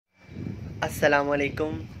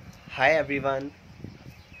Assalamualaikum. Hi everyone.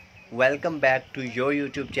 Welcome back to your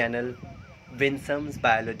YouTube channel Winsom's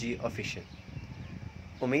Biology Official.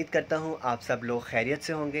 उम्मीद करता हूँ आप सब लोग खैरियत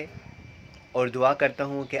से होंगे और दुआ करता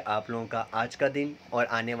हूँ कि आप लोगों का आज का दिन और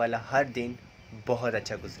आने वाला हर दिन बहुत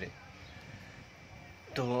अच्छा गुजरे।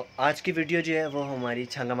 तो आज की वीडियो जो है वो हमारी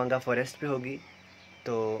छंगा मंगा फॉरेस्ट पे होगी।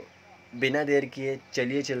 तो बिना देर किए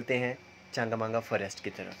चलिए चलते हैं छंगा मंगा फॉरेस्ट की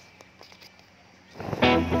तरफ।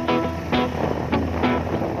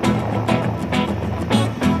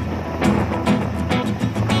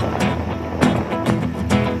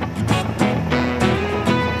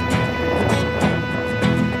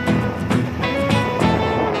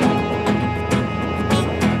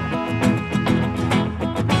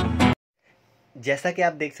 जैसा कि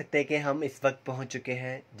आप देख सकते हैं कि हम इस वक्त पहुंच चुके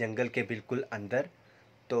हैं जंगल के बिल्कुल अंदर।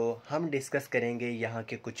 तो हम डिस्कस करेंगे यहाँ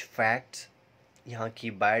के कुछ फैक्ट्स, यहाँ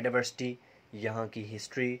की बायोडाइवर्सिटी, यहाँ की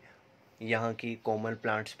हिस्ट्री, यहाँ की कॉमन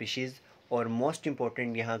प्लांट स्पीशीज़ और मोस्ट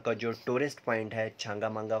इम्पॉर्टेंट यहाँ का जो टूरिस्ट पॉइंट है छांगा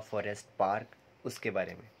मांगा फॉरेस्ट पार्क, उसके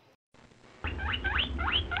बारे में।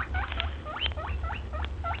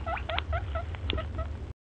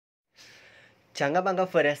 Changa Manga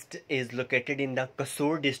Forest is located in the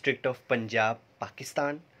Kasur district of Punjab,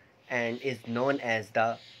 Pakistan, and is known as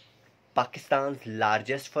the Pakistan's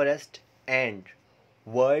largest forest and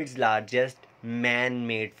world's largest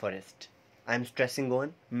man-made forest. I'm stressing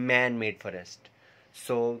on man-made forest.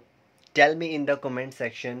 So tell me in the comment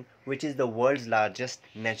section which is the world's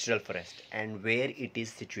largest natural forest and where it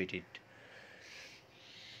is situated.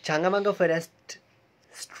 Changa Manga Forest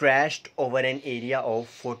stretched over an area of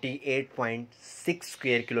 48.6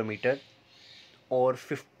 square kilometer or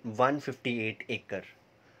 158 acre.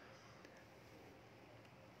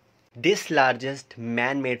 This largest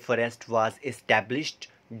man-made forest was established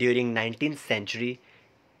during 19th century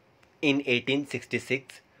in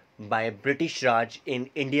 1866 by British Raj in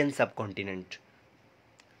Indian subcontinent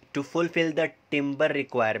to fulfill the timber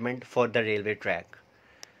requirement for the railway track,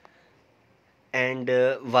 and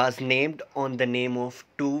was named on the name of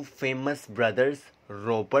two famous brothers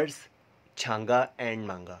robbers, Changa and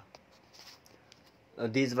Manga.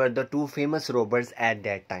 These were the two famous robbers at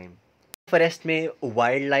that time. Forest में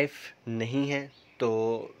wild life नहीं है,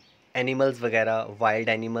 तो animals वगैरह wild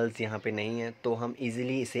animals यहाँ पे नहीं हैं, तो हम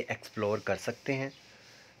इजीली इसे एक्सप्लोर कर सकते हैं।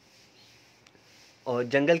 और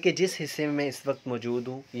जंगल के जिस हिस्से में मैं इस वक्त मौजूद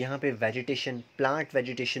हूँ, यहाँ पे वेजिटेशन, प्लांट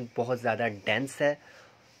वेजिटेशन बहुत ज़्यादा डेंस है।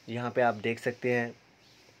 यहाँ पे आप देख सकते हैं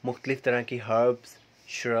मुख्तलिफ़ तरह की हर्ब्स,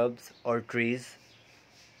 श्रब्स और ट्रीज़,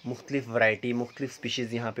 मुख्तलिफ़ वैरायटी, मुख्तलिफ़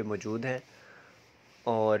स्पीशीज़ यहाँ पे मौजूद हैं।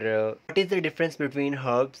 और what is the difference between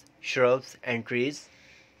herbs, shrubs and trees?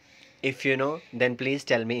 If you know, then please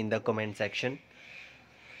tell me in the comment section.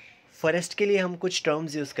 Forest के लिए हम कुछ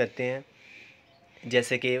टर्म्स यूज़ करते हैं,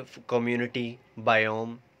 जैसे कि community,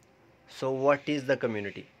 biome. So what is the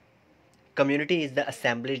community? Community is the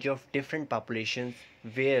assemblage of different populations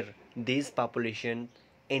where these populations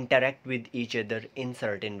interact with each other in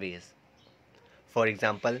certain ways. For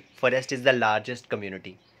example, forest is the largest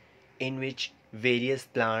community in which various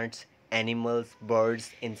plants, animals, birds,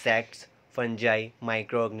 insects, fungi,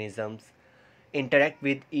 microorganisms interact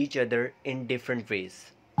with each other in different ways.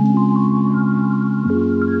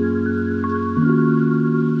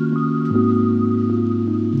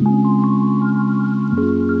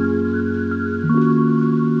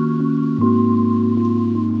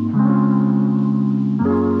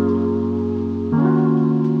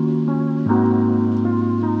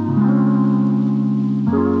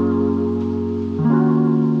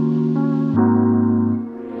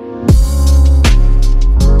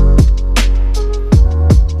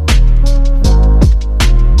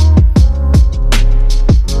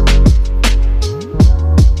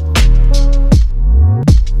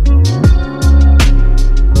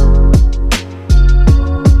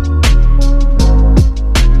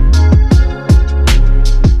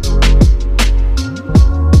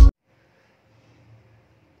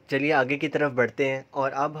 चलिए आगे की तरफ बढ़ते हैं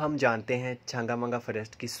और अब हम जानते हैं छांगा मांगा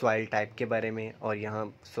फॉरेस्ट की सॉइल टाइप के बारे में और यहाँ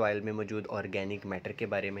सॉइल में मौजूद ऑर्गेनिक मैटर के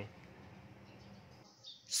बारे में।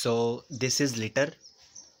 So this is litre.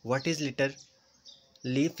 What is litre?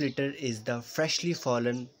 Leaf litre is the freshly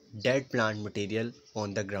fallen dead plant material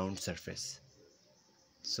on the ground surface.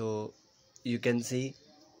 So you can see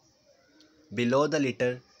below the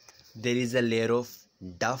litre there is a layer of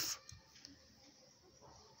डफ.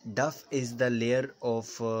 Duff is the layer of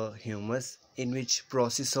humus in which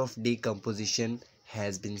process of decomposition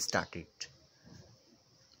has been started,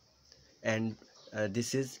 and this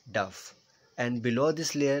is duff. And below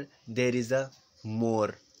this layer there is a more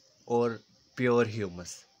or pure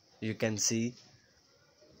humus. You can see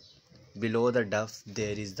below the duff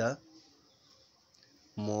there is the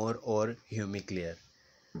more or humic layer.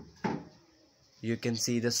 You can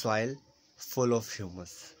see the soil full of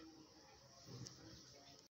humus.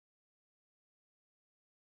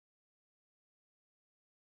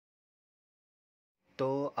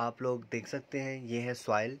 तो आप लोग देख सकते हैं ये है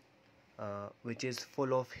soil which is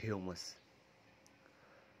full of humus.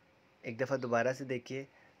 एक दफ़ा दोबारा से देखिए,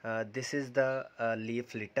 this is the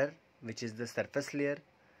leaf litre which is the surface layer,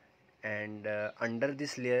 and under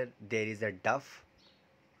this layer there is a duff,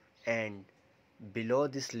 and below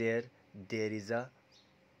this layer there is a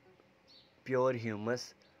pure humus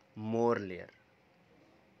more layer.